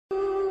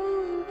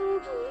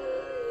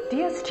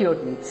Dear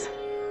students,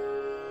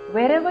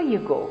 wherever you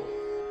go,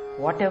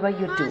 whatever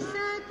you do,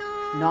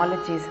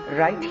 knowledge is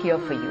right here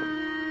for you.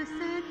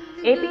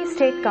 AP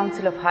State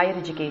Council of Higher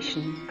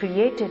Education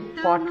created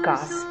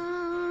podcasts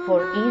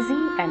for easy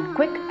and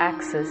quick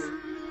access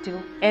to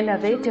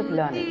innovative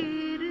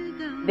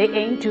learning. They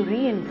aim to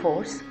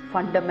reinforce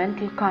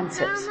fundamental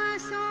concepts.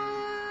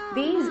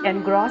 These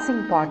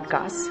engrossing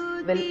podcasts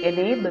will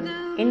enable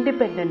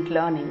independent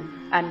learning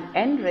and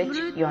enrich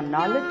your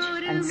knowledge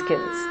and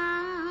skills.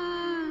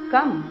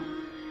 Come,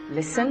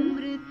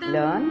 listen,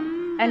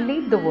 learn, and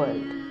lead the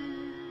world.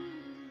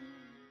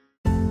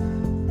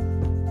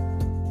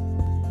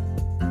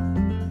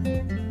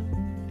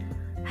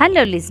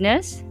 Hello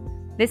listeners,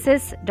 this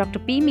is Dr.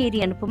 P.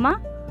 Mary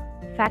Anupama,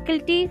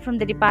 faculty from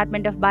the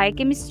Department of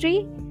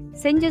Biochemistry,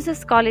 St.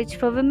 Joseph's College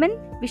for Women,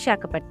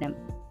 Visakhapatnam.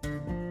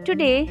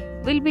 Today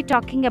we'll be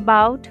talking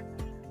about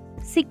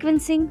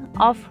sequencing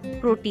of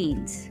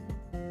proteins.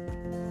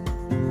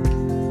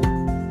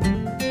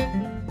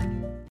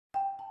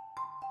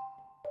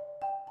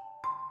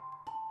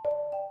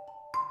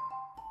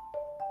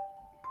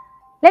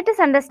 Let us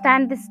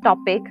understand this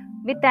topic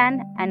with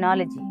an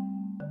analogy.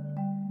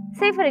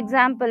 Say for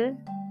example,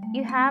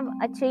 you have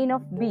a chain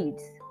of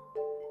beads.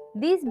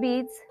 These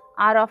beads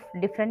are of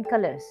different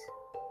colors.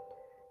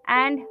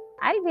 And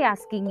I'll be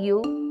asking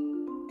you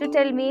to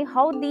tell me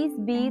how these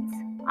beads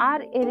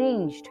are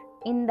arranged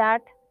in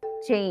that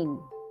chain.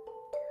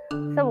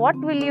 So what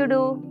will you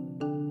do?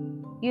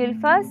 You will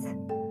first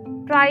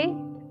try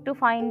to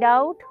find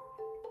out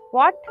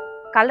what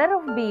color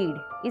of bead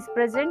is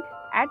present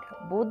at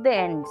both the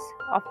ends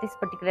of this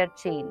particular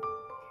chain.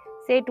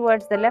 Say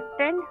towards the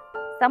left end,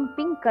 some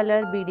pink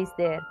color bead is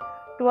there.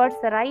 Towards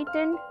the right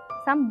end,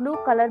 some blue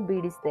color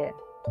bead is there.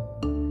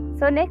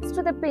 So next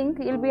to the pink,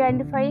 you'll be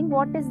identifying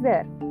what is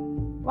there.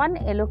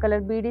 One yellow color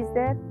bead is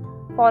there.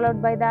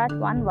 Followed by that,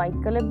 one white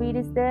color bead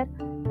is there.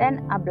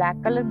 Then a black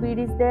color bead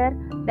is there.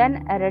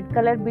 Then a red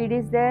color bead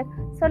is there.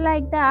 So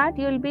like that,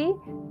 you'll be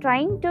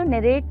trying to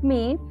narrate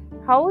me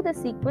how the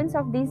sequence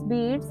of these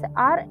beads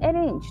are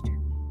arranged.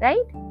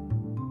 Right?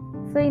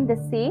 So in the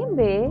same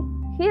way,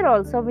 here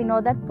also we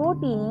know that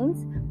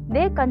proteins,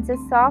 they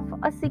consist of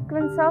a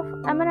sequence of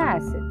amino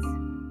acids.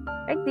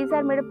 Right? These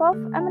are made up of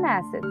amino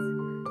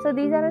acids. So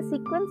these are a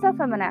sequence of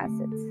amino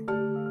acids.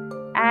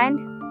 And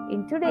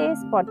in today's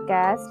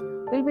podcast,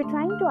 we'll be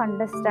trying to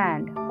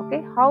understand,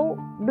 okay, how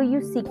do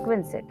you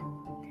sequence it?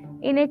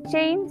 In a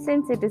chain,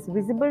 since it is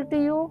visible to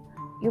you,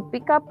 you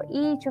pick up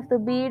each of the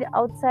bead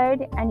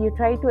outside and you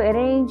try to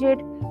arrange it.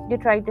 You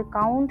try to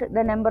count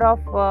the number of,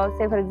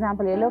 say for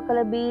example, yellow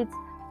color beads.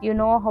 You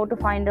know how to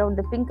find out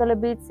the pink color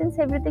beads. Since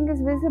everything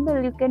is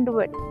visible, you can do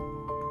it.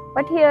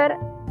 But here,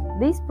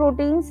 these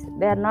proteins,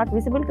 they are not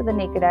visible to the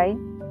naked eye.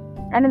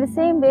 And in the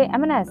same way,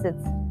 amino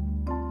acids.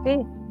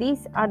 Okay,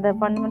 these are the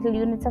fundamental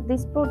units of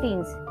these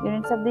proteins.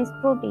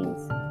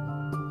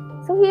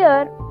 So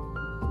here,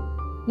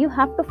 you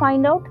have to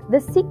find out the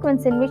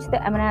sequence in which the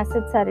amino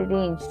acids are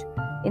arranged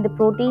in the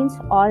proteins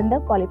or in the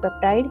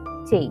polypeptide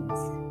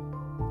chains.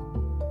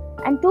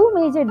 And two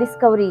major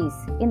discoveries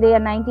in the year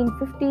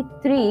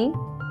 1953,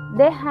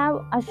 they have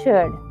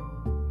ushered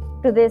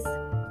to this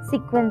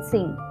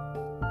sequencing,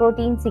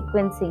 protein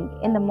sequencing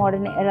in the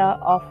modern era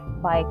of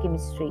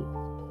biochemistry.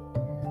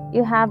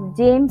 You have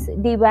James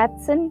D.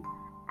 Watson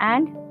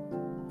and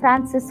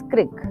Francis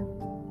Crick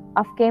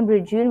of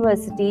Cambridge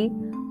University,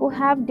 who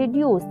have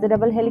deduced the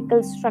double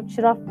helical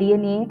structure of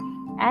DNA,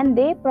 and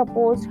they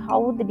proposed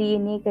how the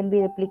DNA can be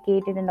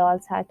replicated and all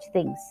such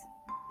things.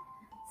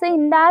 So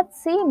in that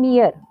same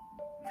year,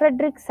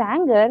 Frederick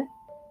Sanger,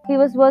 he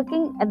was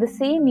working at the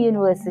same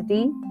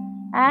university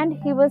and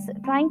he was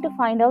trying to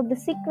find out the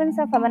sequence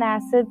of amino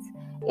acids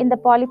in the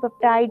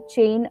polypeptide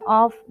chain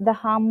of the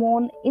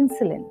hormone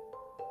insulin.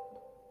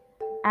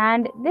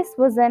 And this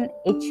was an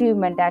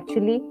achievement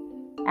actually.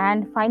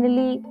 And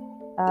finally,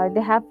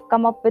 they have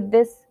come up with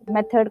this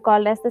method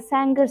called as the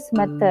Sanger's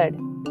method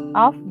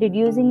of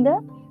deducing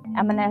the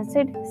amino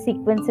acid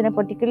sequence in a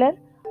particular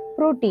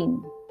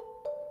protein.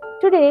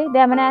 Today, the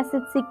amino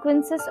acid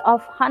sequences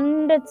of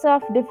hundreds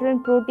of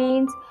different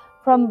proteins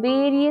from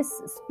various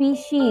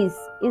species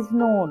is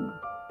known.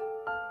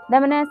 The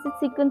amino acid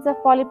sequence of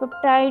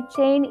polypeptide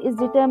chain is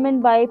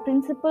determined by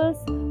principles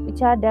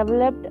which are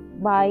developed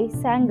by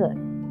Sanger,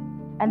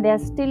 and they are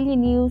still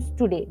in use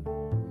today.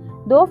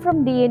 Though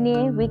from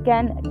DNA we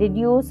can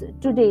deduce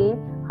today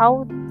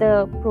how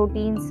the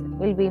proteins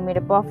will be made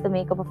up of, the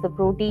makeup of the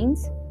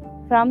proteins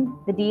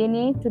from the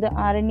DNA to the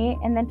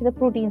RNA and then to the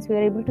proteins, we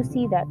are able to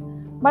see that.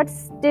 But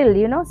still,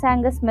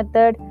 Sanger's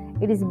method,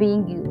 it is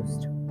being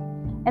used.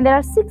 And there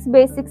are 6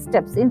 basic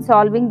steps in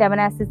solving the amino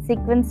acid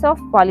sequence of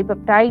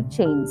polypeptide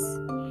chains.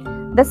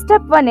 The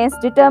step 1 is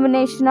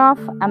determination of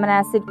amino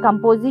acid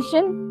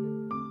composition.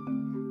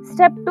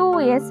 Step 2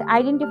 is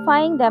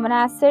identifying the amino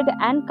acid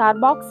and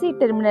carboxy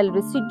terminal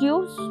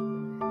residues.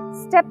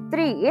 Step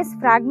 3 is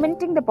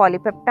fragmenting the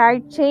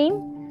polypeptide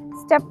chain.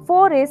 Step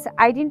 4 is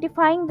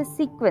identifying the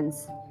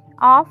sequence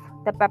of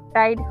the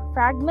peptide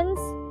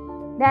fragments.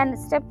 Then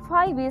step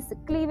 5 is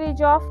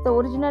cleavage of the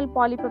original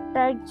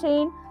polypeptide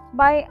chain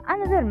by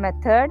another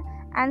method,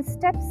 and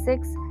step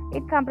 6,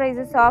 it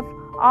comprises of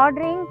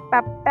ordering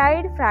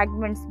peptide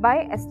fragments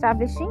by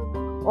establishing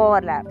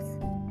overlaps.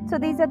 So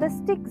these are the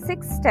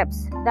 6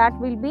 steps that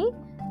we'll be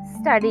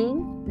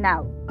studying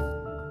now.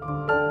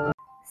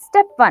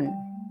 Step 1,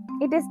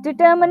 it is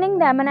determining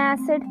the amino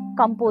acid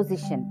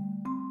composition.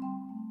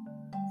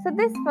 So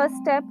this first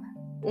step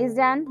is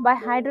done by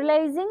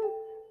hydrolyzing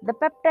the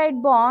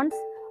peptide bonds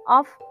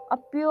of a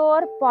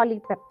pure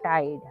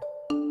polypeptide.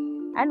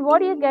 And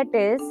what you get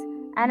is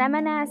an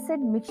amino acid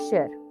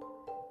mixture.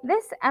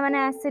 This amino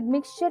acid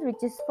mixture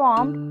which is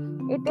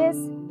formed, it is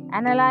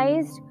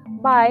analyzed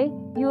by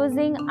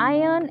using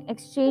ion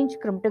exchange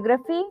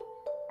chromatography,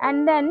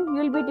 and then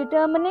you will be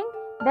determining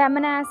the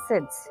amino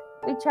acids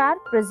which are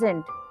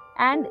present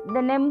and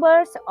the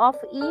numbers of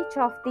each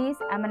of these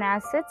amino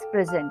acids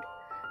present.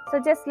 So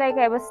just like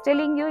I was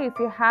telling you, if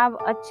you have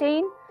a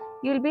chain,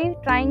 you will be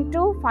trying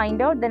to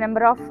find out the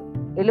number of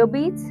yellow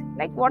beads,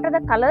 like what are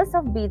the colors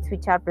of beads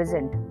which are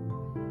present.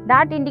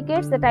 That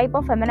indicates the type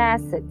of amino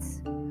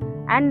acids.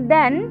 And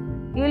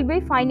then you will be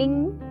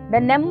finding the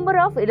number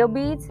of yellow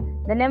beads,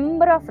 the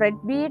number of red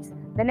beads,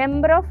 the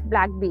number of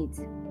black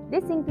beads.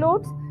 This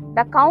includes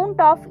the count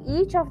of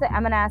each of the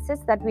amino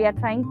acids that we are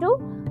trying to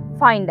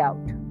find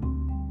out.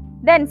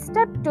 Then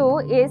step 2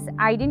 is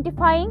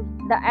identifying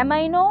the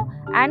amino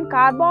and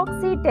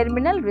carboxy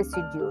terminal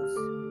residues.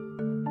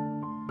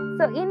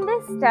 So in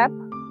this step,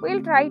 we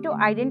will try to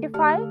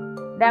identify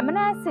the amino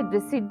acid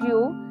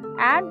residue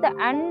at the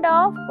end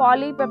of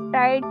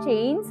polypeptide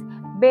chains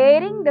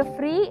bearing the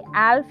free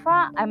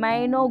alpha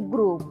amino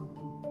group.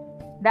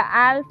 The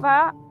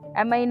alpha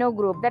amino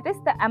group, that is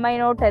the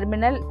amino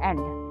terminal end.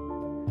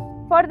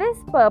 For this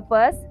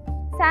purpose,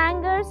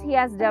 Sanger he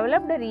has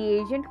developed a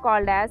reagent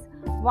called as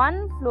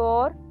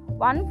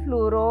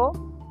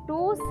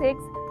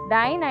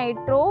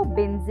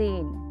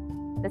 1,fluoro-2,6-dinitrobenzene.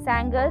 The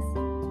Sanger's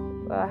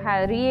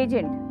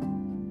reagent.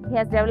 He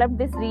has developed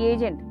this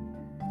reagent,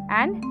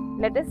 and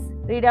let us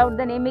read out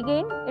the name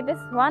again. It is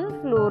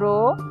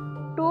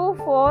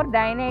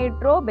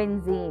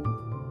 1,fluoro-2,4-dinitrobenzene,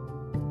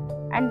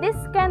 and this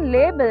can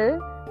label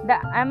the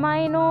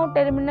amino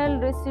terminal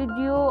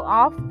residue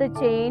of the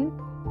chain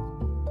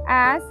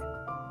as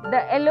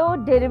the yellow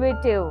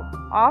derivative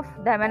of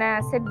the amino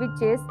acid,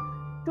 which is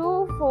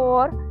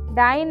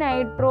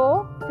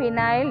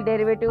 2,4-dinitrophenyl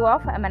derivative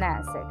of amino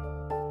acid.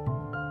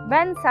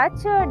 When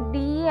such a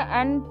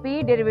DNP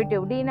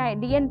derivative,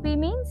 DNP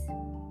means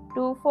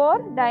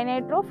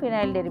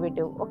 2,4-dinitrophenyl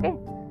derivative, okay.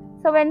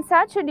 So when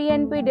such a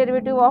DNP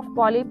derivative of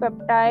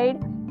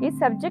polypeptide is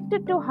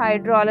subjected to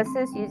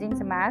hydrolysis using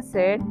some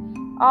acid,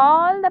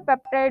 all the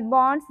peptide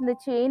bonds in the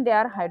chain, they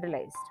are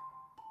hydrolyzed.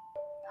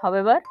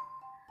 However,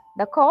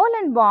 the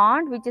covalent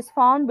bond which is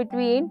formed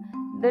between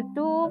the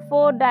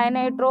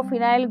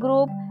 2,4-dinitrophenyl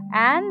group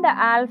and the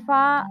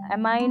alpha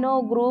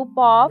amino group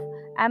of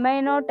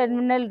amino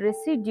terminal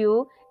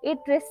residue, it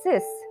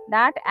resists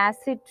that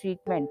acid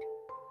treatment.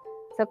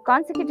 So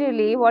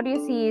consecutively, what you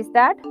see is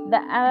that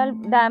the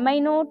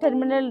amino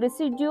terminal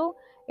residue,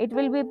 it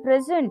will be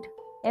present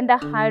in the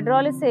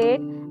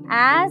hydrolysate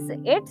as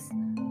its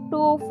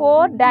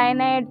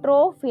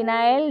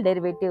 2,4-dinitrophenyl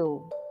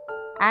derivative.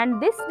 And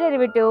this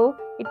derivative,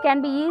 it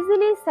can be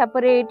easily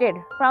separated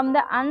from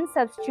the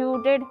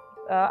unsubstituted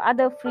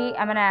other free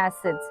amino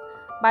acids.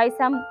 By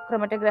some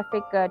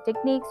chromatographic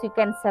techniques, you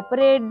can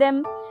separate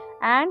them,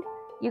 and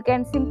you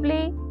can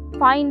simply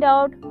find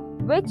out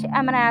which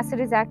amino acid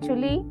is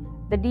actually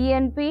the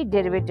DNP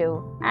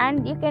derivative,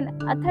 and you can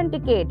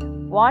authenticate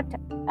what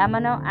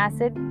amino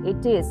acid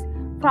it is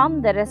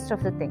from the rest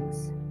of the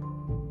things.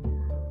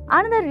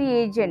 Another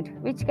reagent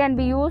which can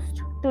be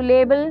used to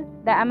label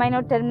the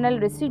amino terminal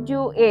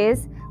residue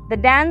is the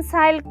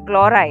dansyl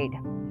chloride.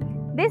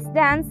 This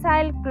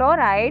dansyl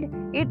chloride,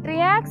 it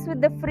reacts with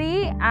the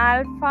free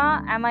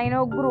alpha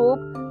amino group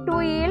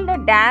to yield a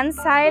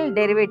dansyl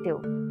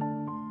derivative.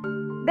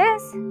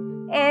 This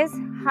is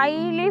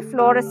highly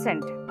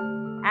fluorescent,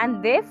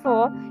 and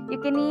therefore you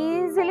can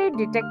easily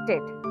detect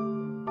it,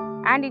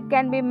 and it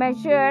can be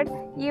measured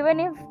even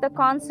if the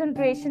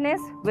concentration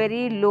is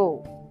very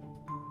low.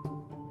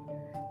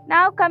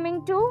 Now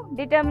coming to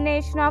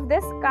determination of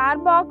this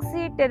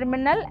carboxy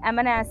terminal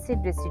amino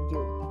acid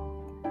residue.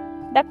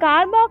 The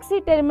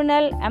carboxy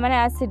terminal amino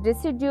acid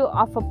residue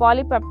of a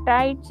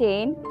polypeptide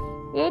chain,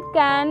 it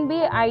can be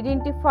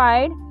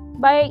identified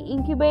by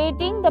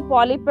incubating the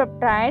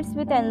polypeptides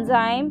with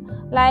enzyme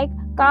like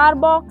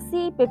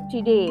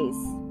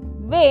carboxypeptidase,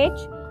 which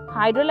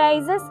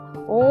hydrolyzes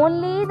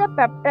only the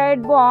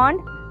peptide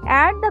bond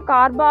at the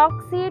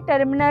carboxy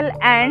terminal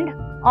end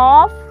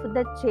of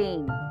the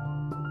chain.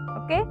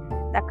 Okay,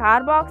 the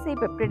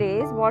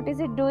carboxypeptidase, what is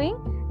it doing?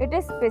 It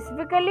is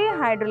specifically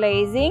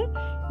hydrolyzing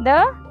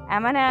the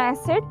amino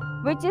acid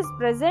which is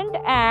present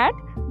at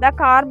the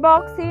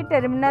carboxy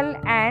terminal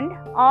end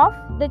of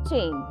the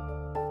chain.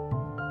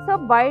 So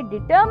by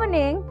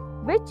determining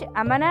which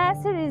amino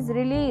acid is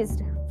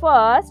released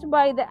first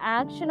by the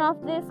action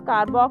of this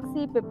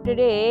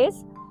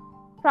carboxypeptidase,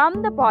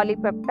 from the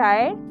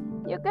polypeptide,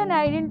 you can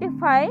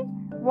identify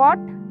what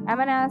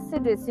amino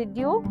acid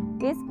residue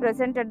is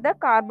present at the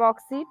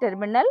carboxy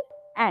terminal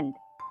end.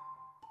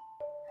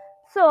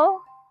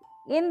 So,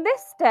 in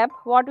this step,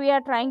 what we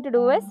are trying to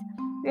do is,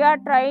 we are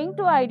trying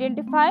to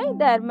identify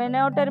the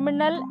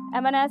terminal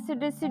amino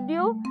acid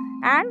residue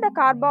and the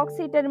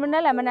carboxy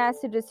terminal amino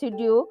acid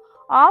residue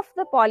of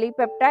the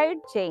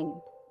polypeptide chain.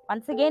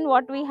 Once again,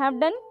 what we have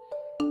done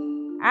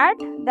at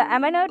the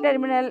amino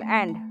terminal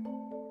end,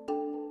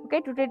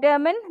 okay, to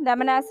determine the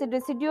amino acid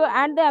residue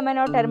at the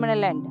amino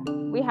terminal end,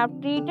 we have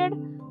treated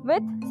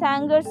with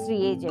Sanger's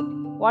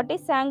reagent. What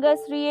is Sanger's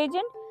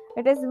reagent?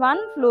 It is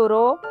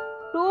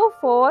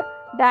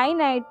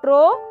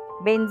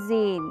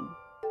 1-fluoro-2,4-dinitrobenzene.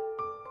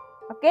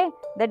 Okay,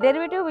 the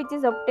derivative which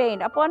is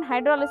obtained upon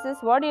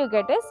hydrolysis, what you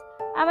get is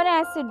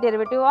amino acid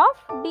derivative of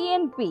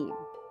DNP.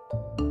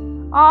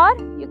 Or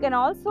you can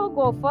also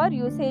go for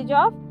usage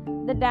of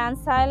the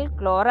dancyl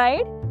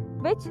chloride,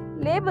 which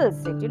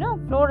labels it,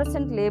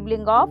 fluorescent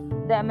labeling of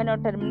the amino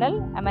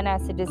terminal amino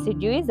acid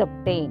residue is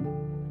obtained.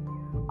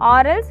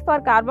 Or else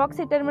for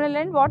carboxy terminal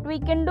end, what we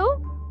can do?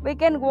 We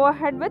can go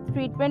ahead with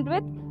treatment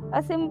with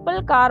a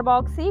simple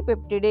carboxy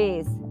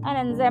peptidase, an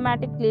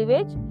enzymatic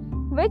cleavage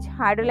which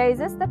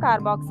hydrolyzes the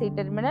carboxy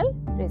terminal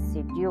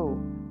residue.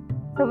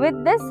 So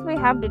with this, we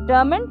have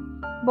determined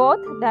both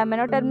the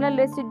amino terminal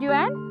residue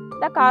and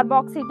the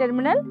carboxy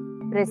terminal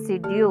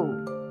residue.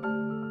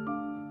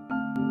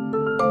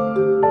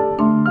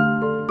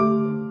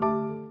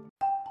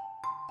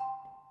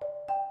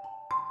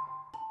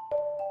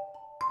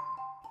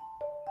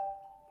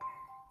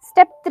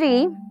 Step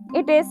 3,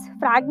 it is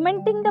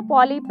fragmenting the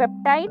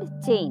polypeptide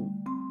chain.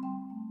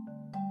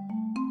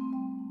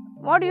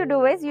 What you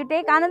do is, you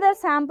take another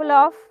sample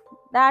of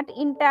that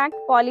intact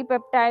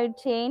polypeptide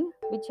chain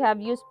which you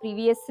have used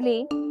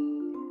previously,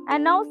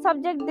 and now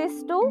subject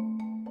this to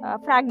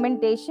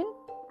fragmentation,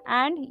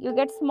 and you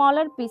get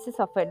smaller pieces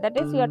of it. That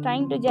is, you are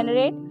trying to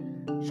generate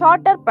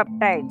shorter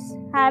peptides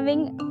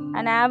having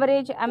an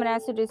average amino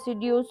acid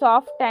residues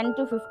of 10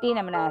 to 15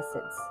 amino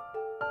acids.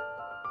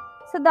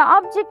 So the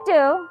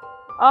objective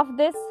of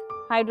this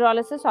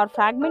hydrolysis or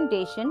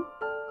fragmentation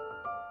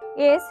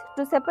is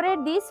to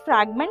separate these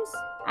fragments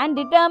and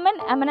determine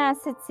amino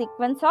acid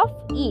sequence of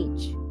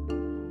each.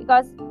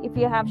 Because if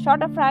you have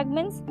shorter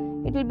fragments,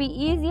 it will be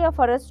easier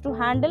for us to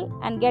handle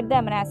and get the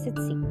amino acid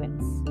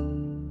sequence.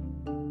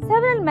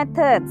 Several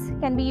methods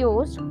can be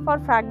used for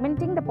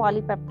fragmenting the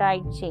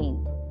polypeptide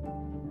chain.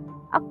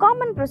 A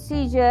common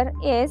procedure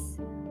is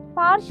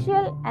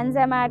partial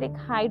enzymatic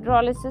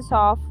hydrolysis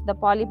of the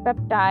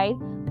polypeptide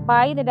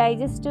by the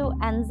digestive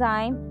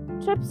enzyme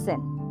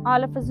trypsin.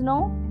 All of us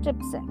know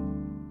trypsin.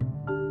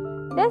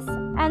 This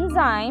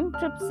enzyme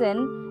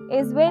trypsin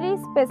is very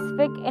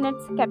specific in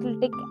its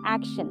catalytic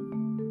action.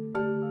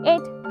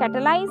 It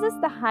catalyzes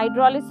the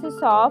hydrolysis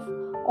of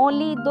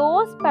only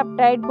those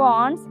peptide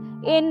bonds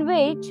in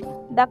which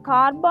the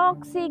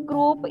carboxy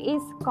group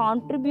is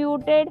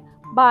contributed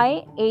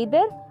by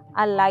either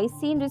a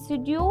lysine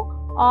residue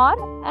or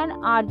an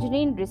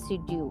arginine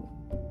residue,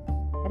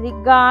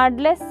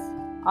 regardless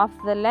of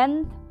the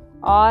length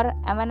or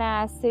amino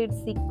acid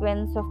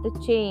sequence of the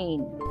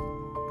chain.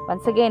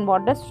 Once again,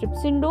 what does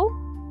trypsin do?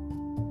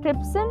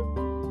 Trypsin,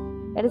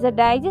 it is a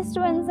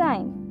digestive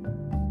enzyme.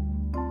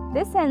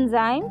 This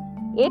enzyme,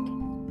 it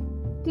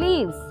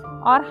cleaves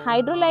or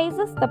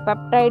hydrolyzes the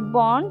peptide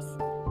bonds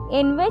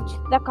in which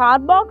the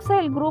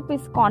carboxyl group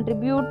is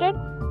contributed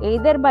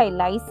either by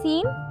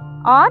lysine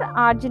or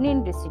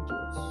arginine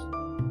residues.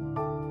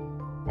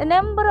 The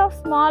number of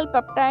small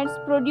peptides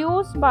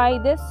produced by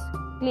this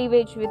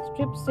cleavage with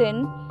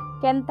trypsin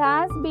can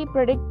thus be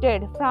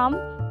predicted from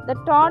the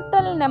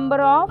total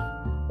number of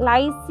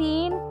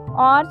lysine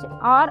or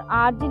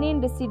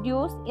arginine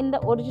residues in the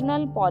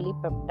original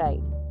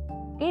polypeptide.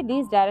 Okay,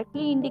 these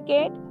directly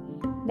indicate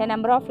the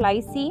number of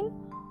lysine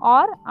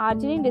or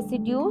arginine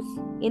residues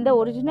in the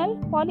original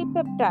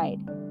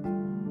polypeptide.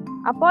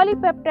 A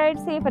polypeptide,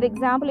 say for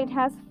example, it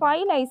has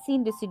 5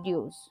 lysine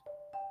residues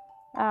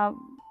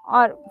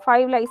or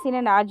 5 lysine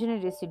and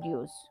arginine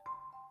residues.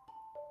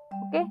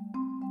 Okay,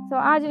 so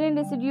arginine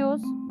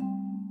residues,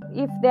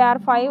 if they are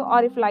 5,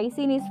 or if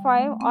lysine is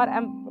 5, or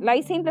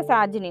lysine plus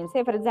arginine,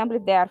 say for example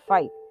if they are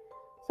 5.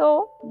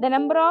 So the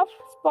number of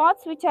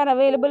spots which are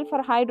available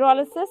for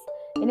hydrolysis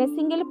in a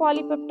single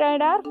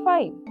polypeptide are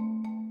 5.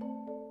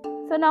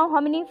 So now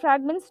how many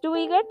fragments do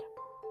we get?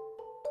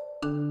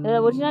 The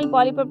original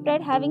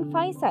polypeptide having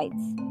 5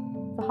 sites.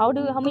 So how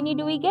many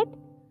do we get?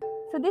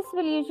 So this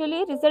will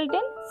usually result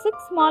in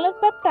 6 smaller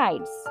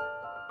peptides.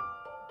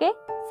 Okay,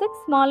 6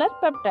 smaller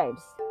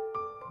peptides.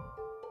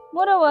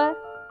 Moreover,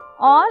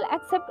 all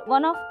except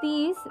one of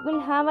these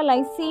will have a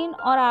lysine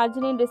or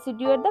arginine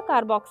residue at the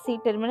carboxy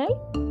terminal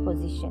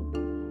position.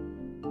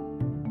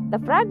 The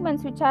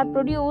fragments which are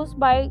produced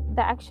by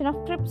the action of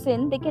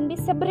trypsin, they can be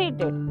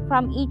separated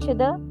from each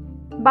other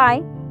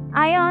by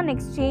ion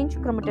exchange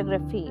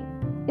chromatography.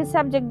 You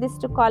subject this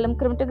to column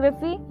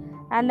chromatography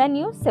and then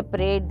you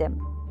separate them.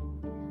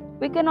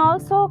 We can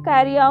also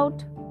carry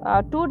out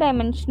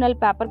two-dimensional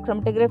paper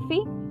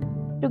chromatography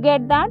to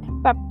get that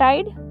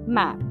peptide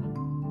map.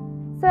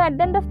 So at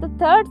the end of the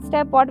third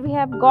step, what we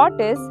have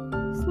got is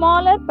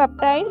smaller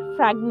peptide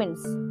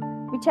fragments,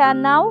 which are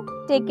now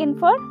taken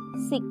for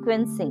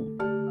sequencing.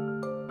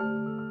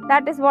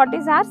 That is what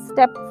is our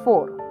step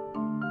 4.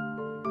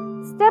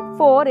 Step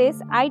 4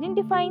 is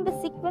identifying the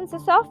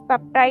sequences of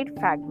peptide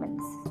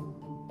fragments.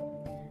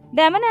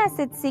 The amino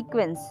acid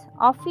sequence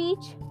of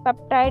each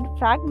peptide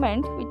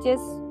fragment, which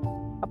is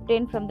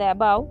obtained from the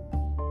above,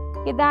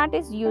 okay, that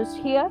is used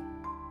here,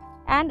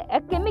 and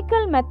a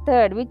chemical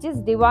method which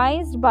is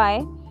devised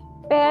by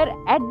Per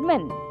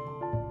Edman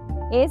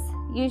is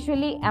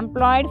usually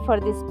employed for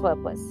this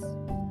purpose.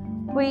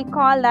 We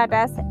call that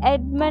as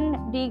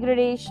Edman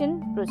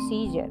degradation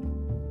procedure.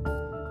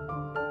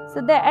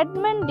 So the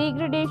Edman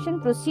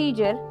degradation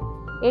procedure,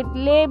 it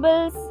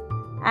labels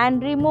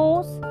and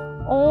removes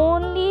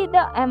only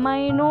the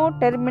amino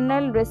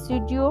terminal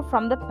residue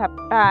from the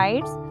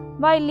peptides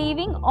by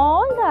leaving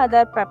all the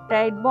other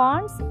peptide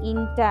bonds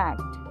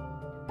intact.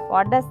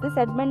 What does this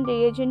Edman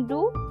reagent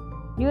do?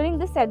 During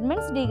this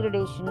Edman's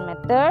degradation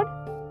method,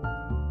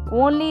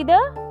 only the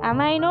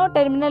amino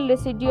terminal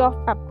residue of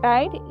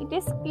peptide it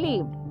is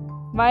cleaved,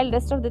 while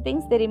rest of the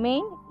things they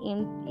remain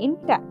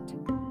intact.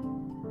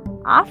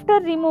 After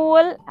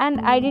removal and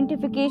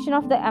identification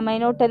of the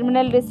amino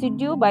terminal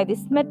residue by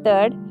this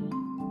method,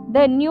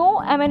 the new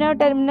amino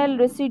terminal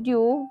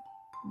residue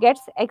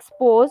gets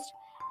exposed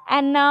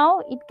and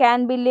now it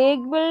can be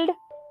labeled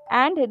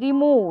and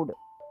removed.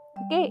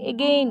 Okay,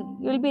 again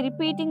you will be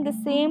repeating the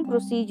same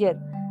procedure.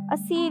 A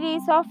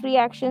series of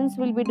reactions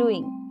will be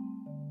doing.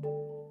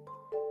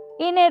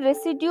 In a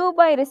residue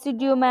by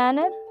residue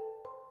manner,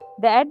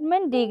 the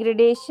Edman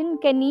degradation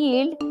can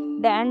yield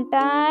the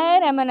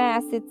entire amino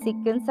acid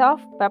sequence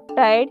of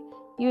peptide,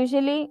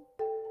 usually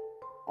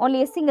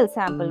only a single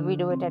sample, we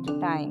do it at a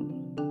time.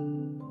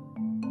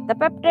 The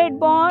peptide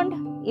bond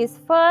is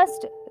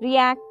first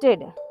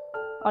reacted,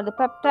 or the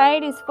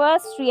peptide is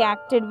first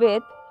reacted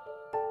with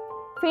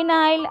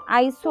phenyl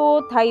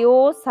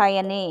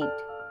isothiocyanate.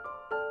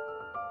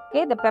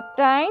 Okay, the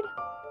peptide,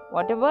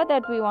 whatever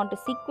that we want to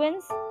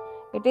sequence,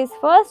 it is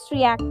first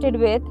reacted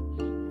with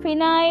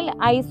phenyl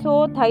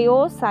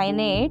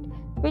isothiocyanate,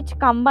 which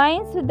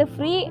combines with the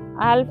free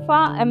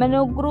alpha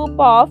amino group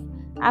of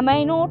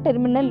amino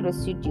terminal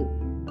residue.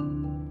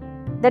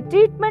 The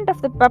treatment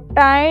of the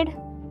peptide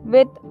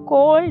with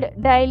cold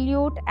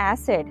dilute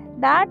acid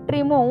that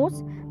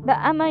removes the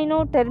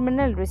amino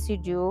terminal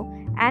residue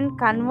and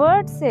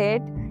converts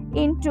it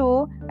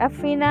into a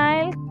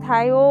phenyl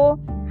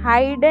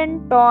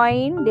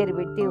thiohydantoin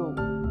derivative.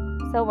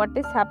 So what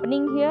is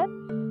happening here?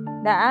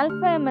 The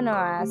alpha amino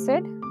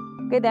acid,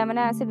 okay, the amino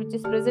acid which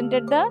is present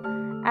at the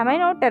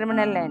amino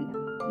terminal end,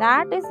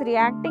 that is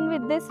reacting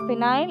with this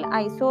phenyl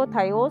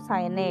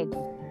isothiocyanate,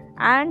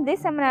 and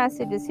this amino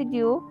acid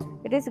residue,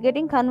 it is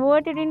getting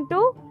converted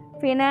into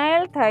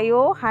phenyl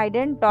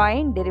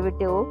thiohydantoin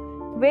derivative,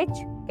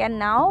 which can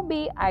now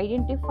be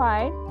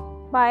identified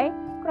by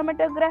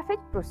chromatographic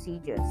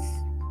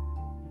procedures.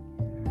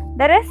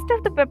 The rest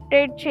of the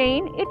peptide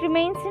chain, it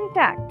remains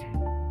intact.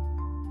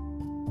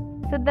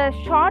 So the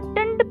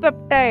shortened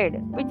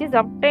peptide which is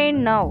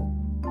obtained now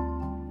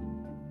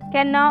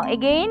can now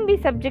again be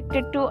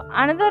subjected to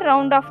another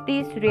round of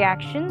these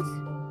reactions,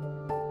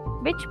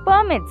 which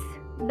permits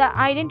the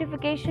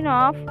identification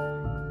of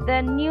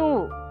the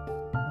new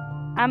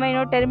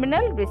amino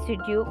terminal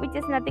residue, which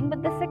is nothing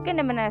but the second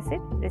amino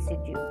acid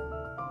residue.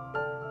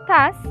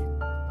 Thus,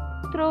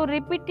 through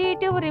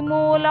repetitive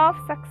removal of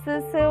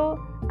successive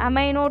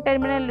amino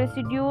terminal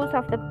residues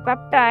of the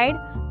peptide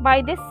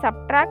by this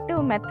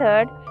subtractive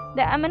method,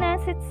 the amino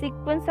acid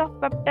sequence of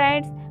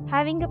peptides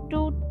having up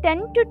to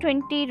 10 to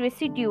 20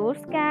 residues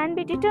can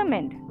be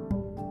determined.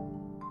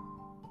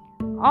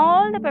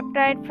 All the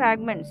peptide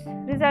fragments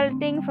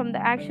resulting from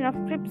the action of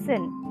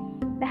trypsin,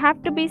 they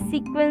have to be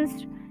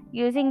sequenced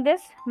using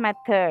this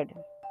method.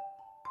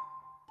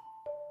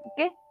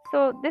 Okay,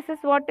 so this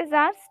is what is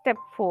our step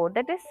 4,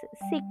 that is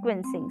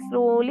sequencing.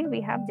 Slowly we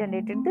have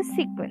generated the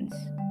sequence.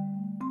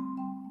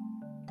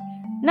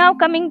 Now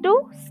coming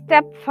to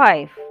step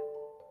 5.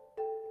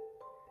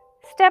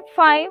 Step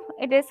 5,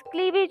 it is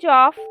cleavage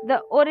of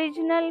the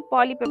original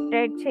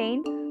polypeptide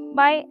chain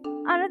by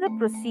another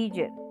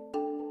procedure.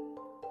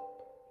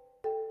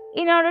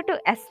 In order to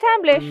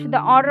establish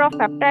the order of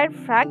peptide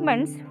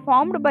fragments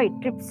formed by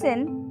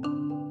trypsin,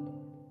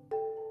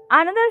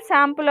 another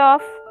sample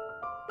of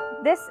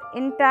this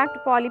intact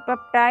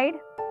polypeptide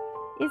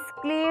is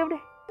cleaved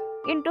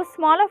into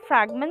smaller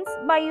fragments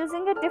by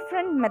using a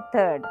different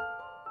method.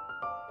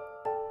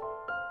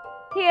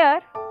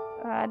 Here,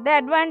 the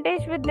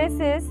advantage with this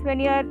is when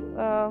you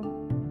are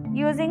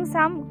using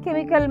some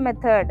chemical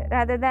method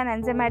rather than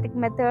enzymatic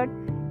method,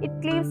 it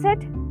cleaves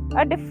at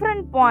a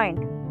different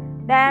point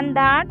than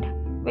that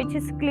which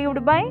is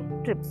cleaved by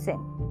trypsin.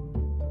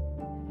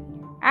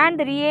 And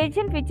the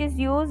reagent which is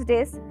used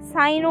is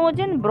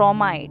cyanogen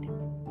bromide.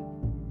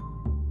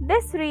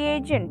 This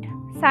reagent,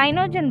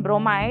 cyanogen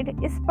bromide,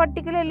 is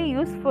particularly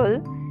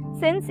useful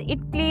since it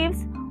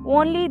cleaves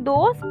only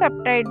those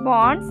peptide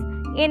bonds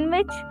in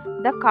which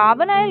the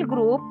carbonyl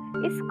group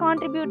is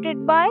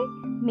contributed by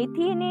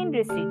methionine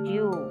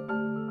residue.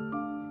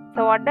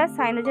 So what does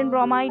cyanogen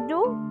bromide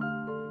do?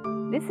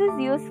 This is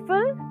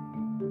useful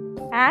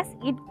as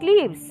it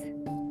cleaves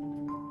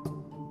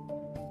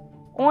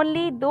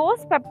only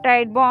those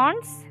peptide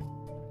bonds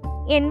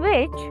in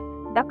which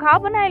the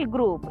carbonyl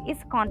group is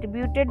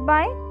contributed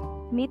by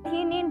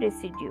methionine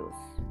residues.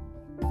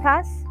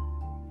 Thus,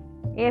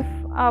 if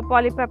a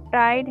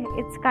polypeptide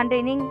is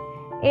containing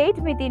 8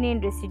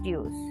 methionine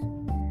residues,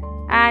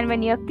 and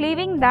when you are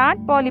cleaving that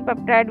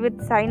polypeptide with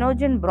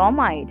cyanogen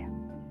bromide,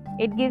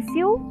 it gives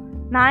you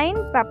 9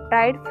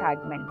 peptide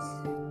fragments.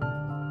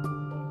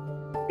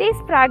 These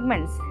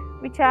fragments,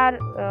 which are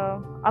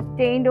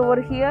obtained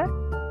over here,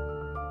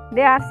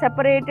 they are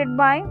separated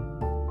by,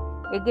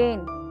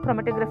 again,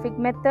 chromatographic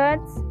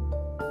methods,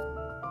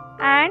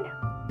 and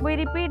we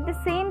repeat the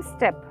same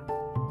step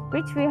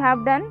which we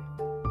have done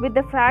with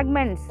the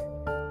fragments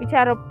which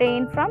are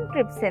obtained from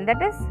trypsin,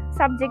 that is,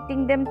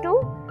 subjecting them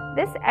to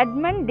this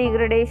Edmond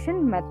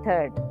degradation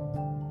method.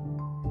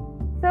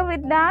 So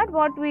with that,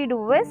 what we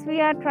do is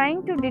we are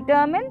trying to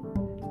determine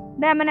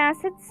the amino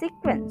acid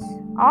sequence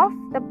of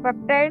the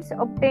peptides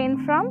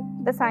obtained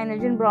from the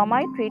cyanogen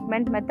bromide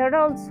treatment method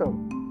also.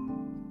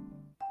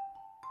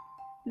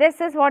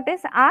 This is what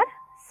is our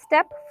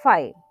step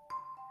 5.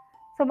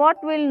 So what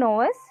we'll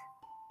know is,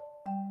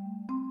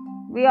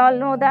 we all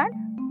know that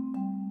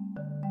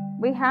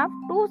we have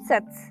 2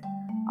 sets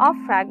of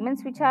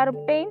fragments which are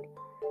obtained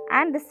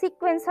and the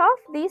sequence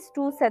of these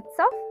 2 sets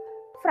of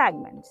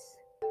fragments.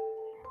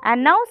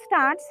 And now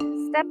starts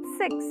step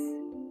 6,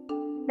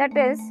 that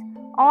is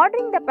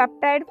ordering the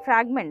peptide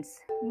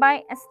fragments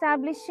by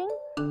establishing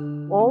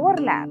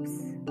overlaps.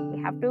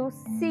 We have to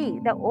see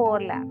the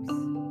overlaps.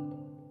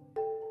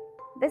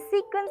 The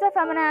sequence of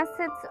amino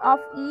acids of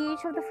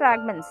each of the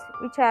fragments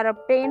which are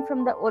obtained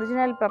from the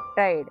original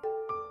peptide,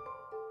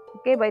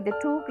 okay, by the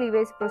 2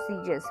 cleavage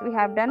procedures. We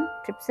have done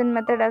trypsin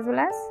method as well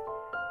as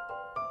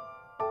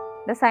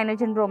the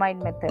cyanogen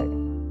bromide method.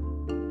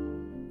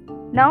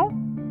 Now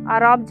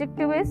our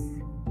objective is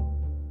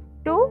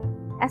to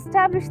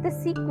establish the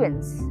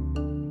sequence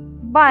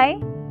by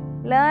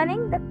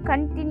learning the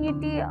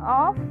continuity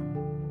of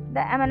the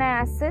amino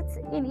acids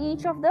in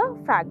each of the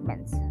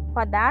fragments.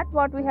 For that,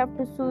 what we have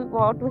to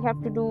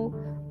do,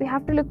 we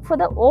have to look for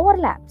the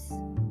overlaps.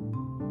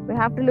 We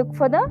have to look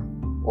for the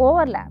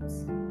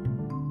overlaps.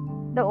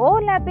 The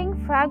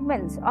overlapping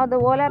fragments or the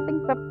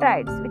overlapping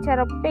peptides which are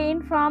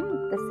obtained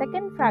from the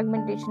second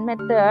fragmentation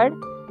method,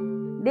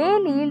 they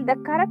yield the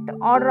correct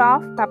order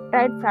of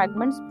peptide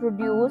fragments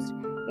produced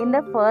in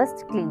the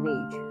first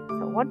cleavage.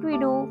 So what we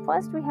do,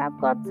 first we have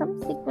got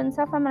some sequence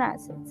of amino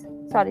acids,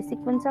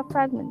 sequence of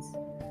fragments.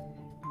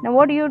 Now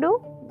what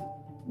do?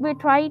 We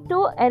try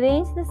to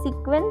arrange the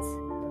sequence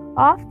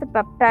of the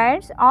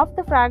peptides of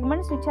the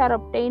fragments which are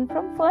obtained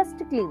from first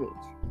cleavage.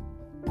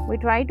 We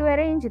try to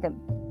arrange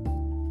them.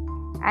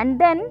 And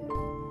then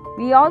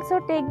we also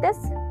take this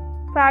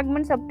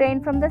fragments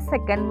obtained from the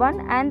second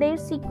one and their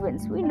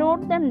sequence. We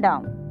note them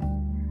down.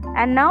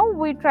 And now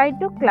we try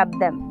to club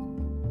them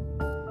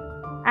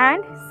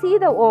and see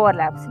the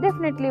overlaps.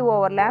 Definitely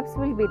overlaps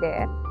will be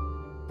there.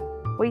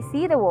 We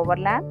see the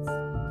overlaps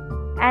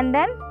and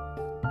then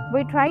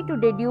we try to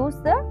deduce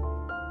the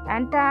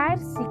entire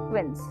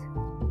sequence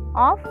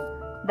of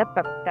the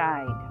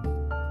peptide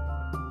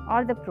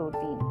or the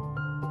protein.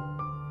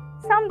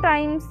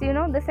 Sometimes,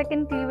 the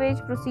second cleavage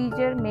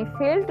procedure may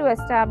fail to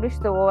establish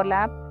the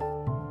overlap,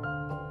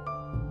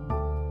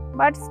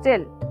 but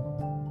still,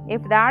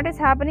 if that is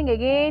happening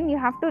again, you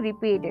have to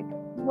repeat it.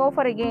 Go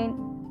for again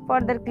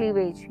further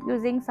cleavage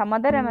using some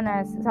other amino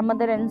acid, some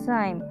other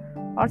enzyme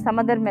or some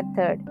other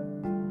method.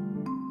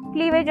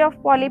 Cleavage of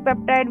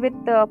polypeptide with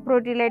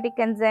proteolytic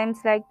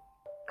enzymes like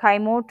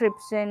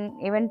chymotrypsin,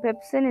 even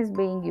pepsin is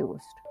being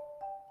used.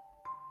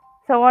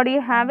 So what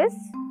you have is,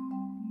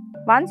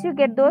 once you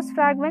get those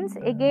fragments,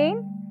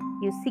 again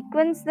you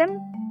sequence them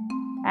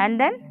and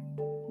then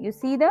you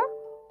see the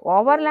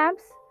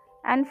overlaps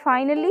and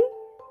finally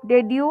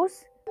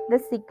deduce the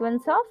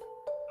sequence of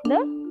the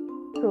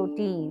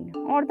protein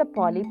or the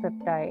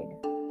polypeptide.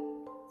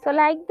 So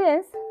like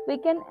this, we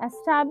can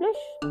establish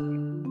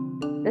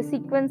the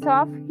sequence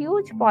of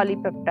huge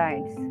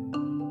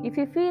polypeptides. If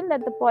you feel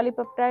that the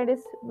polypeptide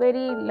is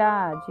very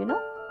large,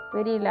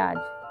 very large,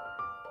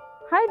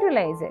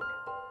 hydrolyze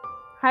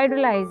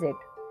it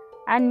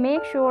and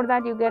make sure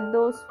that you get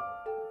those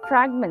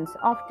fragments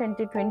of 10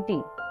 to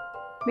 20.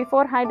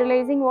 Before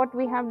hydrolyzing, what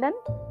we have done?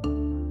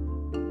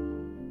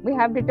 We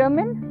have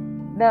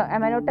determined the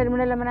amino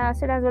terminal amino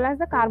acid as well as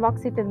the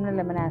carboxy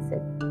terminal amino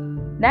acid.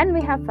 Then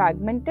we have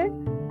fragmented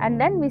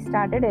and then we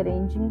started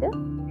arranging the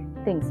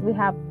things. We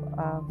have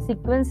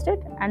sequenced it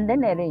and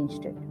then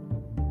arranged it.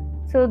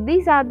 So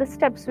these are the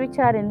steps which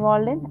are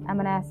involved in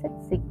amino acid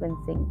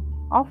sequencing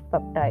of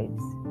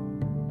peptides.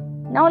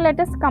 Now let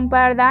us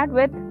compare that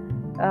with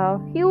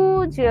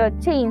huge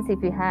chains.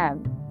 If you have,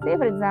 say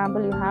for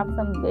example, you have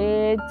some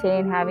big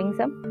chain having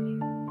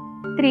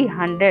some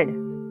 300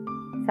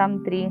 some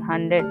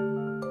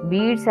 300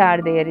 beads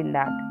are there in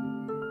that.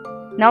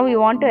 Now you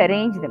want to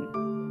arrange them,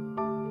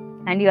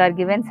 and you are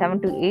given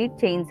 7 to 8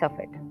 chains of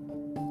it.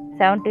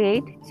 7 to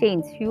 8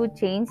 chains, few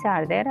chains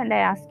are there, and I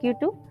ask you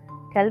to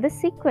tell the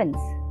sequence.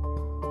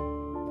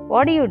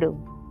 What do you do?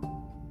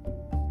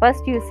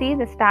 First you see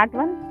the start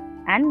one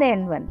and the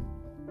end one.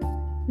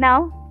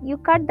 Now you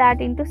cut that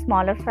into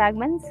smaller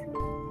fragments,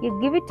 you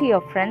give it to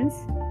your friends,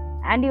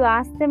 and you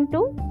ask them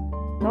to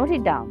note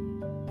it down.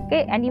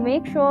 Okay, and you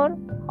make sure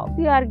how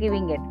you are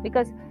giving it,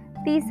 because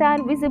these are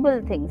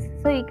visible things,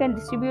 so you can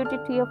distribute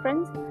it to your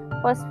friends.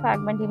 First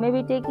fragment you may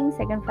be taking,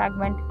 second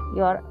fragment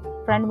your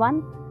friend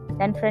 1,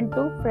 then friend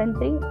 2, friend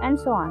 3, and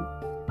so on.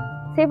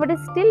 Say if it is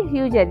still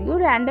huger, you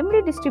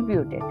randomly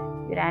distribute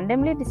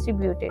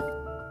it.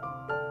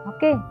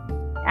 Okay,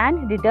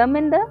 and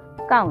determine the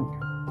count.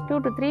 2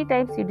 to 3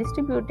 times you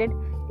distribute it,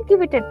 you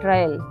give it a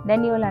trial,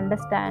 then you will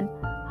understand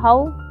how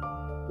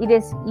it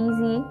is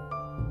easy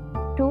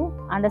to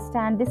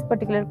understand this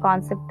particular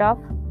concept of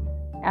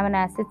amino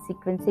acid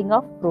sequencing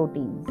of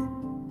proteins.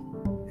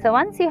 So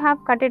once you have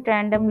cut it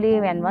randomly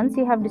and once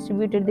you have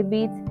distributed the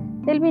beads,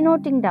 they will be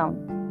noting down.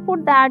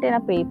 Put that in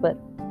a paper.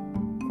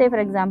 Say for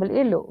example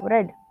yellow,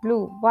 red,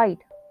 blue,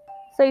 white.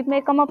 So it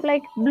may come up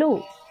like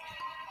blue.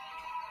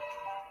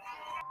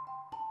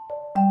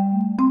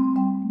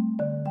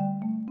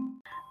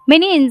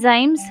 Many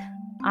enzymes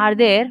are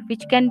there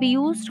which can be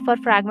used for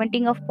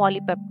fragmenting of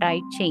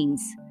polypeptide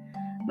chains.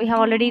 We have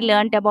already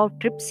learnt about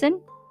trypsin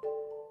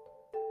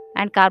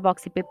and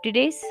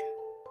carboxypeptidase.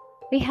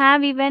 We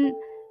have even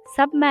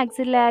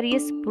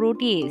submaxillarious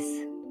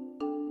protease,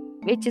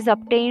 which is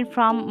obtained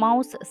from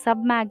mouse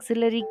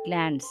submaxillary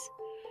glands,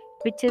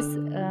 which is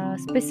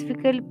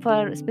specific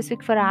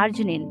for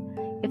arginine.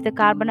 If the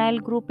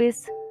carbonyl group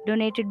is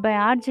donated by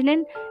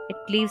arginine, it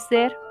leaves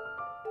there.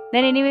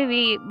 Then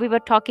anyway, we were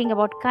talking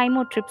about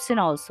chymotrypsin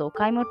also.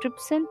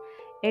 Chymotrypsin,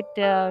 it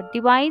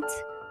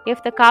divides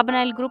if the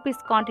carbonyl group is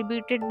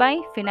contributed by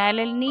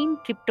phenylalanine,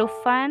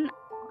 tryptophan,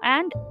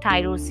 and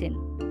tyrosine.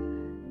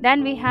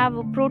 Then we have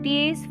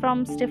protease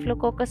from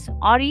Staphylococcus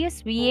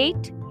aureus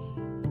V8,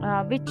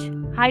 which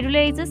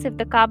hydrolyzes if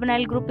the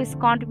carbonyl group is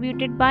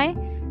contributed by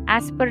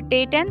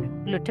aspartate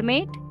and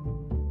glutamate.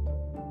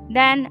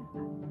 Then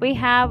we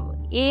have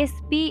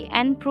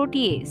ASP-N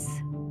protease,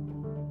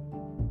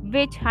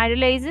 which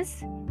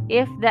hydrolyzes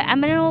if the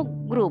amino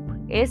group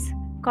is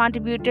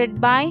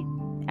contributed by,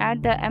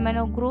 at the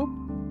amino group,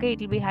 okay,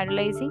 it will be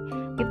hydrolyzing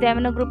if the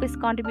amino group is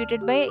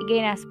contributed by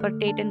again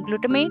aspartate and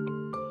glutamate.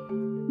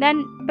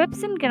 Then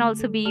pepsin can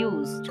also be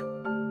used.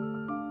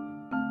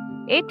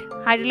 It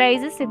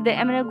hydrolyzes if the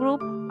amino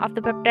group of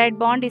the peptide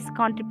bond is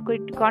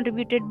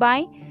contributed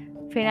by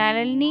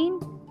phenylalanine,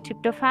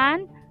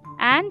 tryptophan,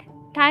 and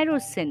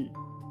tyrosine.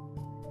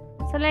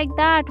 So like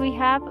that we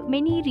have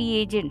many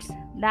reagents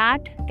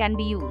that can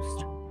be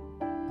used.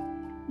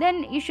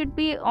 Then you should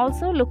be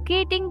also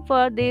locating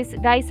for these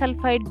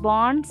disulfide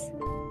bonds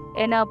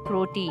in a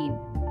protein.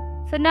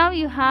 So now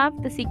you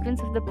have the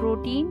sequence of the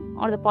protein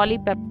or the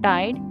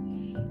polypeptide.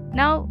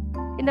 Now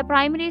in the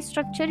primary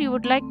structure you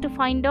would like to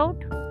find out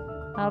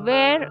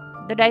where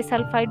the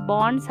disulfide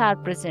bonds are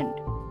present.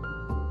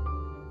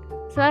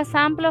 So a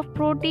sample of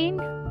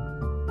protein,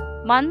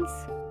 once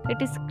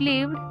it is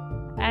cleaved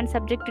and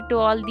subjected to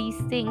all these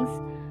things,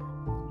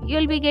 you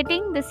will be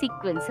getting the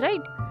sequence,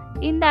 right?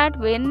 In that,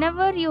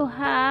 whenever you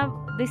have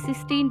the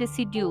cysteine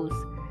residues,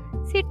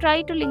 see,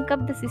 try to link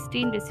up the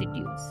cysteine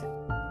residues.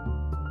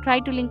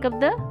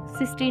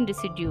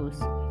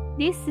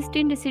 These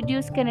cysteine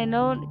residues can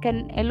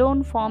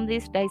alone form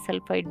these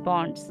disulfide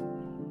bonds.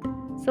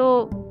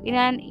 So in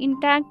an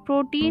intact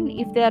protein,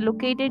 if they are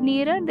located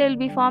nearer, they will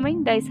be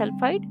forming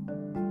disulfide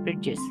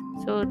bridges.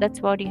 So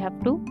that's what you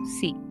have to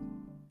see.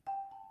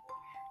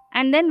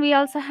 And then we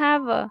also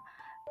have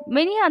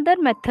many other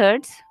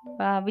methods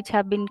which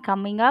have been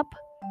coming up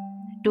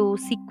to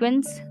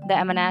sequence the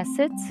amino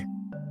acids.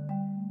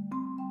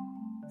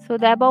 So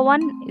the above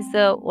one is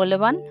the older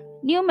one.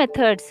 New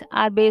methods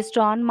are based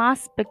on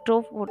mass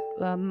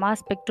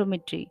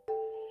spectrometry.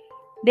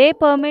 They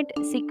permit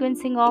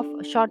sequencing of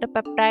shorter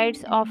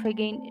peptides of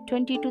again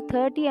 20 to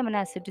 30 amino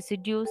acid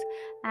residues,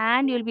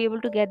 and you'll be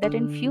able to get that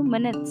in few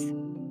minutes.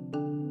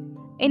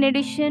 In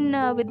addition,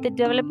 with the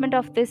development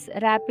of this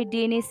rapid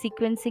DNA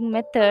sequencing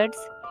methods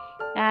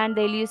and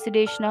the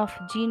elucidation of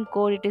gene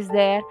code, it is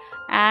there,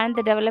 and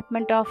the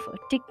development of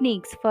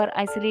techniques for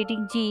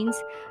isolating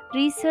genes,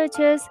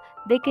 researchers,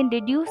 they can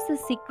deduce the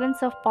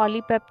sequence of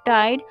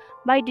polypeptide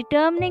by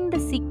determining the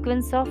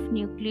sequence of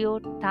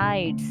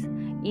nucleotides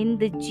in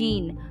the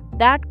gene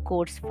that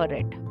codes for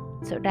it.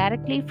 So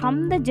directly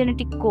from the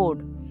genetic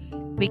code,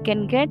 we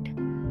can get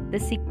the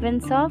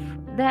sequence of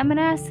the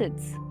amino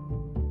acids.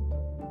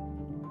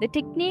 The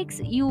techniques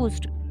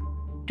used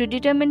to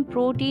determine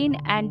protein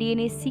and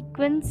DNA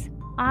sequence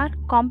are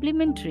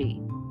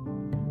complementary.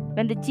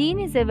 When the gene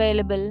is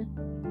available,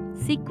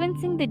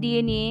 sequencing the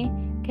DNA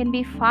can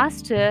be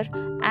faster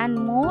and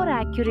more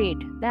accurate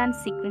than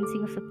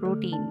sequencing of the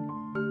protein.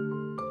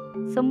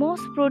 So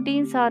most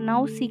proteins are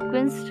now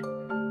sequenced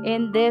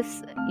in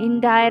this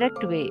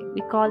indirect way.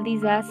 We call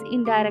these as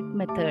indirect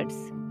methods.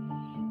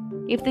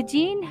 If the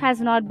gene has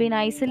not been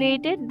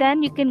isolated,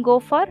 then you can go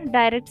for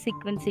direct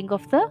sequencing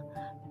of the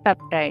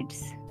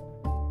peptides.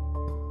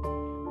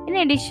 In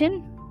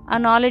addition, a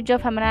knowledge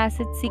of amino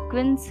acid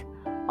sequence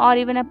or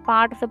even a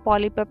part of the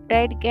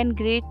polypeptide can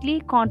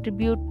greatly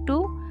contribute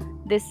to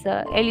this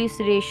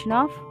elucidation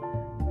of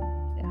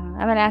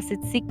amino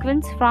acid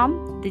sequence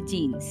from the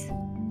genes.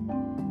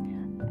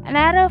 An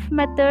array of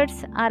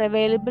methods are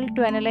available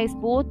to analyze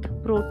both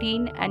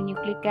protein and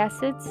nucleic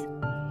acids,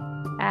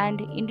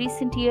 and in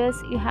recent years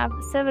you have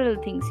several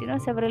things,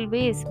 several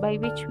ways by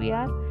which we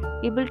are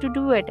able to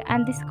do it,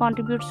 and this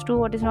contributes to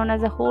what is known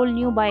as a whole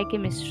new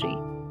biochemistry.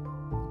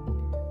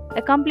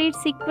 The complete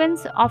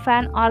sequence of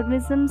an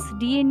organism's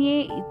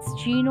DNA, its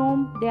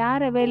genome, they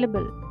are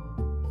available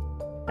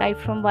right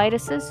from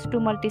viruses to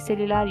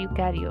multicellular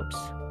eukaryotes.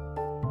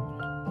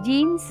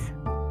 Genes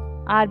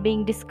are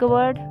being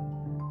discovered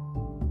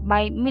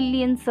by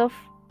millions of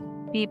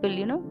people,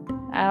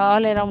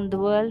 all around the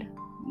world.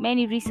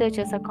 Many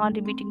researchers are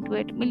contributing to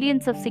it.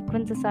 Millions of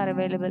sequences are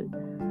available,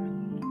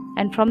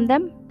 and from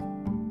them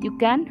you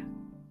can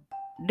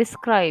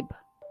describe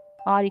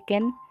or you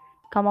can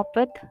come up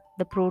with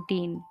the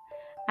protein.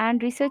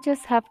 And researchers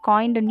have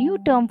coined a new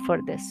term for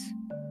this,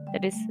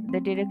 that is the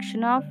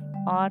direction of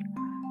or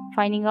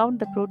finding out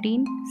the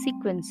protein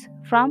sequence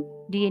from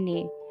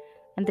DNA,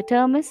 and the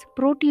term is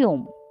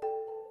proteome.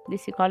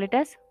 This you call it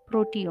as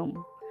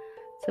proteome.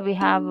 So we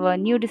have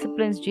new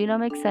disciplines,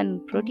 genomics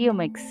and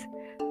proteomics,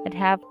 that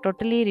have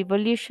totally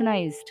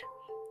revolutionized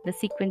the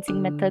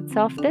sequencing methods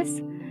of this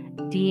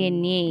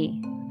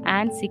DNA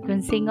and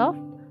sequencing of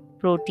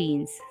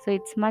proteins. So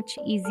it's much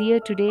easier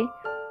today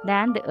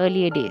than the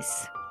earlier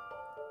days.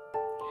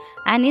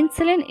 And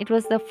insulin, it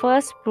was the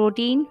first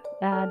protein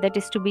that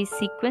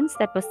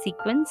was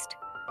sequenced.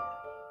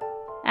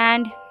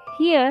 And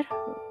here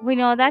we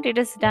know that it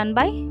is done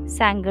by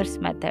Sanger's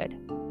method.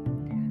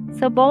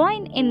 So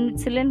bovine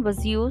insulin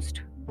was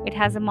used. It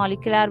has a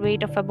molecular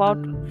weight of about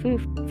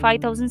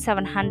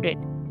 5,700,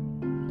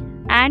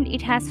 and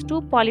it has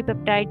two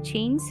polypeptide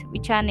chains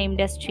which are named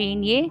as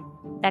chain A,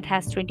 that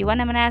has 21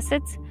 amino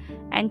acids,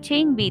 and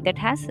chain B, that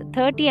has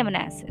 30 amino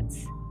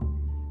acids.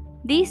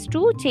 These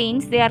two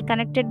chains, they are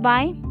connected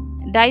by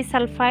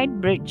disulfide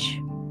bridge.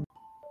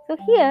 So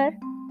here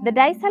the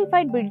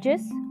disulfide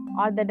bridges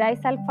or the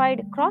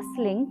disulfide cross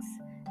links,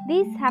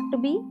 these have to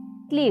be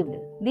cleaved.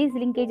 These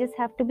linkages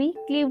have to be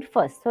cleaved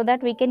first so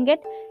that we can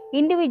get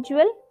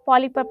individual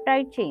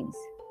polypeptide chains.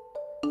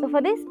 So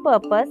for this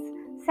purpose,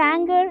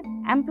 Sanger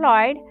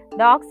employed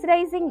the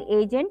oxidizing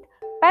agent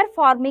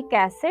performic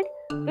acid,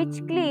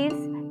 which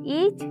cleaves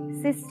each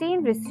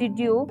cysteine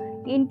residue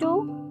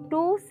into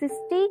two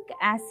cystic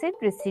acid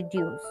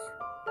residues,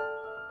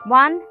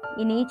 one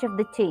in each of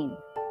the chain.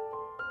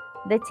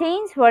 The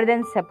chains were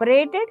then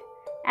separated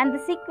and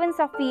the sequence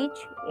of each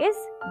is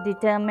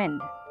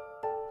determined.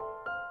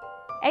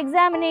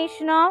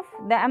 Examination of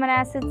the amino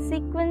acid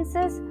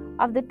sequences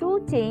of the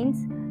two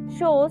chains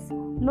shows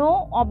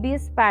no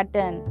obvious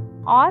pattern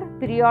or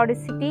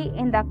periodicity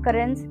in the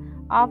occurrence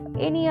of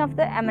any of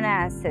the amino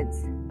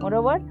acids.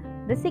 Moreover,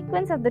 the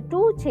sequence of the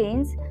two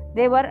chains,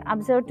 they were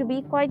observed to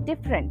be quite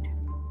different.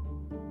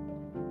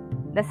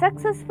 The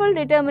successful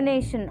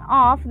determination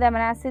of the amino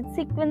acid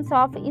sequence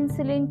of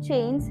insulin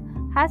chains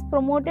has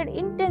promoted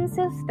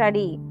intensive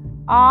study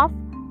of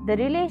the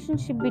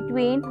relationship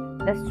between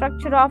the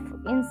structure of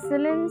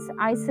insulins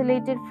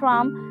isolated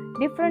from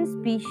different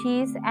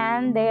species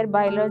and their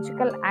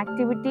biological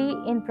activity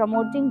in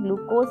promoting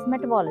glucose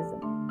metabolism.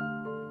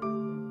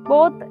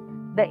 Both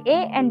the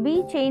A and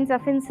B chains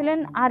of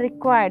insulin are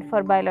required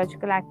for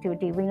biological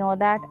activity, we know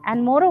that,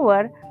 and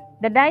moreover,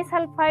 the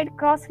disulfide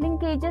cross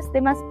linkages,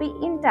 they must be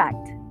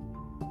intact.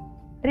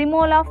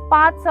 Removal of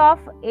parts of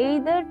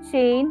either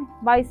chain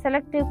by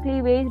selective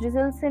cleavage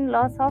results in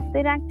loss of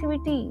their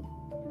activity.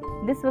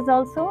 This was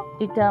also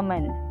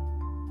determined.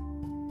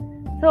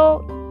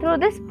 So, through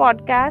this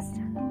podcast,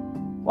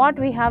 what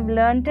we have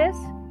learnt is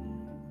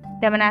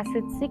the amino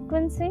acid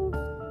sequencing.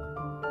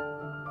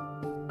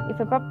 If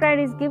a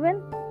peptide is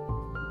given,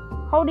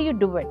 how do you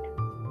do it?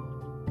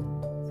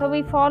 So,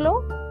 we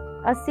follow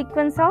a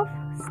sequence of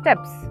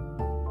steps.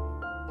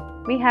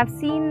 We have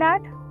seen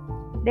that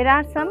there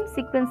are some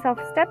sequence of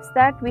steps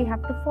that we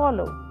have to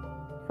follow.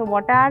 So,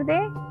 what are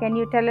they? Can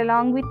you tell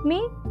along with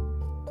me?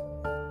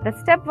 The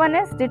step 1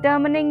 is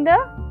determining the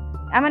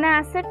amino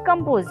acid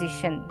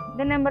composition,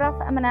 the number of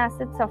amino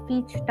acids of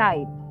each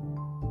type.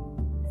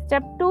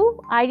 Step 2,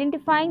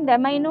 identifying the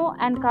amino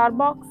and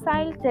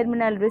carboxyl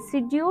terminal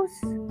residues.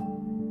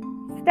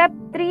 Step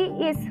 3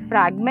 is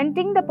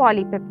fragmenting the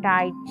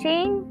polypeptide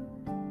chain.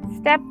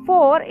 Step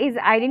 4 is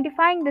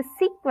identifying the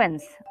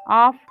sequence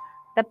of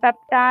the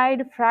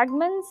peptide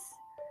fragments.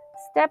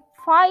 Step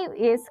 5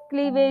 is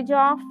cleavage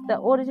of the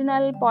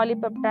original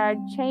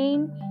polypeptide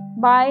chain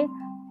by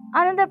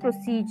another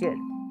procedure.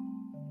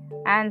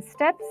 And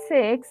step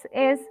 6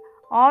 is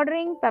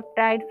ordering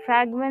peptide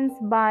fragments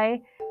by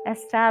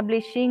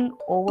establishing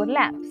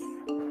overlaps.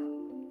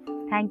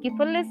 Thank you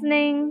for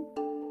listening.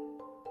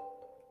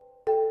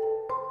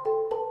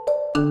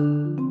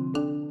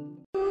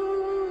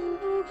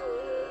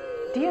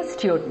 Dear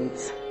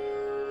students,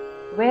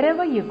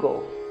 wherever you go,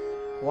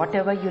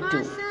 whatever you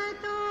do,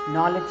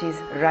 knowledge is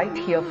right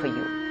here for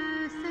you.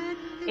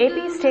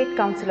 AP State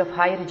Council of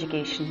Higher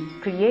Education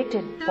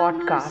created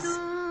podcasts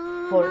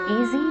for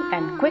easy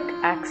and quick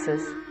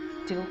access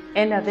to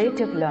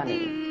innovative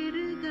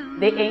learning.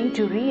 They aim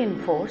to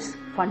reinforce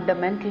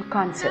fundamental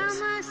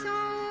concepts.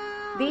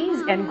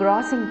 These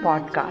engrossing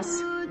podcasts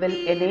will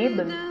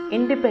enable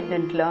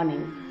independent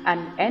learning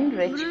and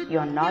enrich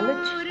your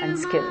knowledge and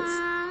skills.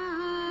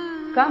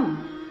 Come,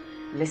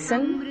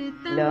 listen,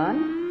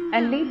 learn,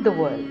 and lead the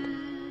world.